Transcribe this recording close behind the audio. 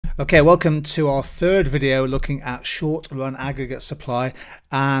Okay, welcome to our third video looking at short-run aggregate supply,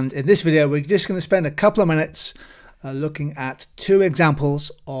 and in this video we're just going to spend a couple of minutes looking at two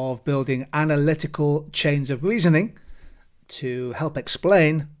examples of building analytical chains of reasoning to help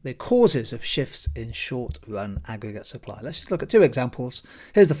explain the causes of shifts in short-run aggregate supply. Let's just look at two examples.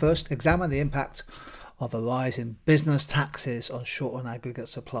 Here's the first. Examine the impact of a rise in business taxes on short-run aggregate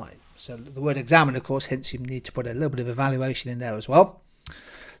supply. So the word examine, of course, hints you need to put a little bit of evaluation in there as well.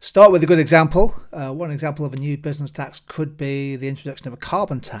 Start with a good example. One example of a new business tax could be the introduction of a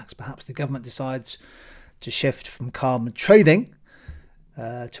carbon tax. Perhaps the government decides to shift from carbon trading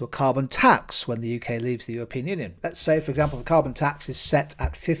to a carbon tax when the UK leaves the European Union. Let's say, for example, the carbon tax is set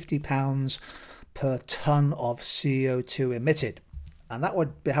at £50 per tonne of CO2 emitted. And that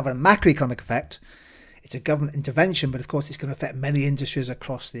would have a macroeconomic effect. It's a government intervention, but of course it's going to affect many industries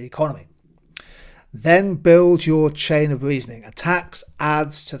across the economy. Then build your chain of reasoning. A tax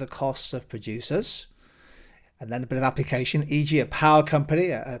adds to the costs of producers, and then a bit of application, e.g. a power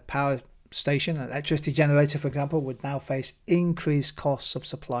company, a power station, an electricity generator, for example, would now face increased costs of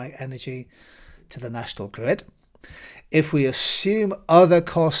supplying energy to the national grid. If we assume other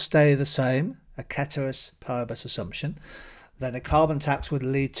costs stay the same, a ceteris paribus assumption, then a carbon tax would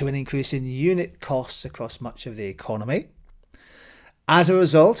lead to an increase in unit costs across much of the economy. As a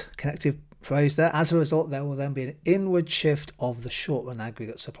result, connective phrase there, as a result, there will then be an inward shift of the short-run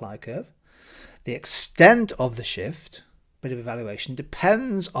aggregate supply curve. The extent of the shift, bit of evaluation,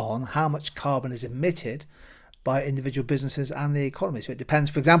 depends on how much carbon is emitted by individual businesses and the economy. So it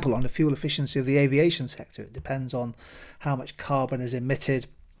depends, for example, on the fuel efficiency of the aviation sector. It depends on how much carbon is emitted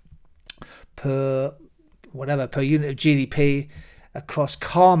per unit of GDP across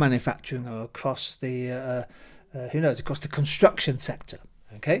car manufacturing or across the across the construction sector.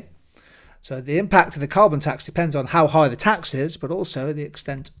 Okay. So the impact of the carbon tax depends on how high the tax is, but also the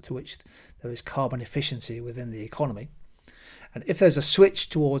extent to which there is carbon efficiency within the economy. And if there's a switch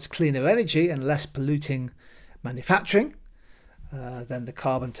towards cleaner energy and less polluting manufacturing, then the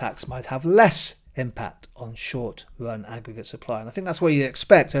carbon tax might have less impact on short-run aggregate supply. And I think that's what you'd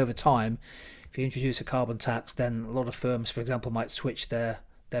expect over time. If you introduce a carbon tax, then a lot of firms, for example, might switch their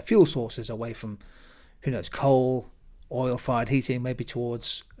fuel sources away from, coal, oil-fired heating, maybe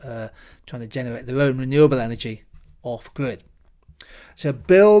towards trying to generate their own renewable energy off-grid. So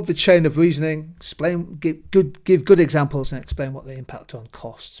build the chain of reasoning, give good examples and explain what the impact on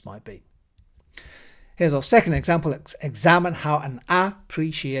costs might be. Here's our second example. Examine how an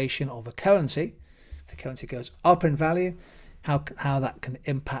appreciation of a currency, if the currency goes up in value, how that can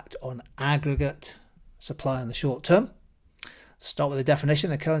impact on aggregate supply in the short term. Start with the definition.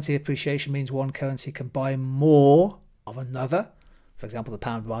 A currency appreciation means one currency can buy more of another. For example, the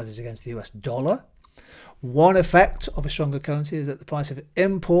pound rises against the US dollar. One effect of a stronger currency is that the price of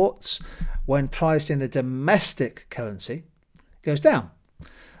imports, when priced in the domestic currency, goes down.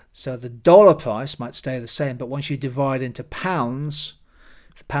 So the dollar price might stay the same, but once you divide into pounds,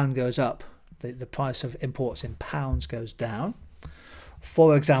 if the pound goes up, the price of imports in pounds goes down.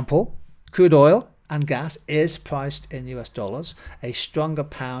 For example, crude oil and gas is priced in US dollars. A stronger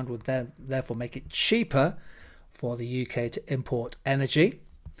pound would therefore make it cheaper for the UK to import energy.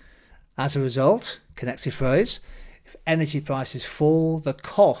 As a result, connective phrase, if energy prices fall, the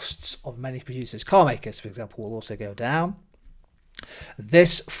costs of many producers, car makers, for example, will also go down.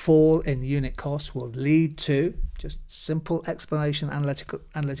 This fall in unit costs will lead to, just simple explanation,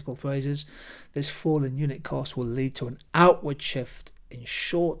 analytical phrases, this fall in unit costs will lead to an outward shift in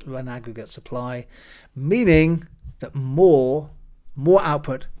short-run aggregate supply, meaning that more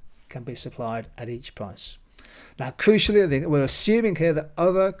output can be supplied at each price. Now, crucially, I think we're assuming here that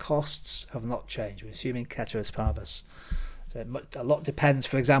other costs have not changed. We're assuming ceteris paribus. So a lot depends,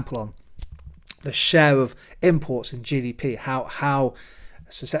 for example, on the share of imports in GDP, how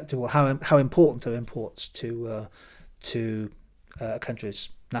susceptible, how important are imports to a country's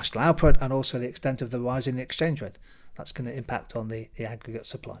national output, and also the extent of the rise in the exchange rate. That's going to impact on the aggregate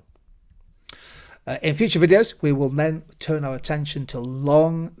supply. In future videos, we will then turn our attention to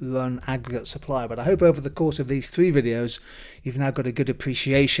long-run aggregate supply. But I hope over the course of these three videos, you've now got a good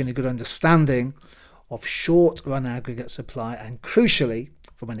appreciation, a good understanding of short-run aggregate supply, and crucially,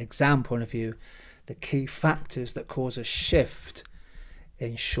 from an exam point of view, the key factors that cause a shift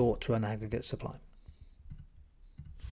in short-run aggregate supply.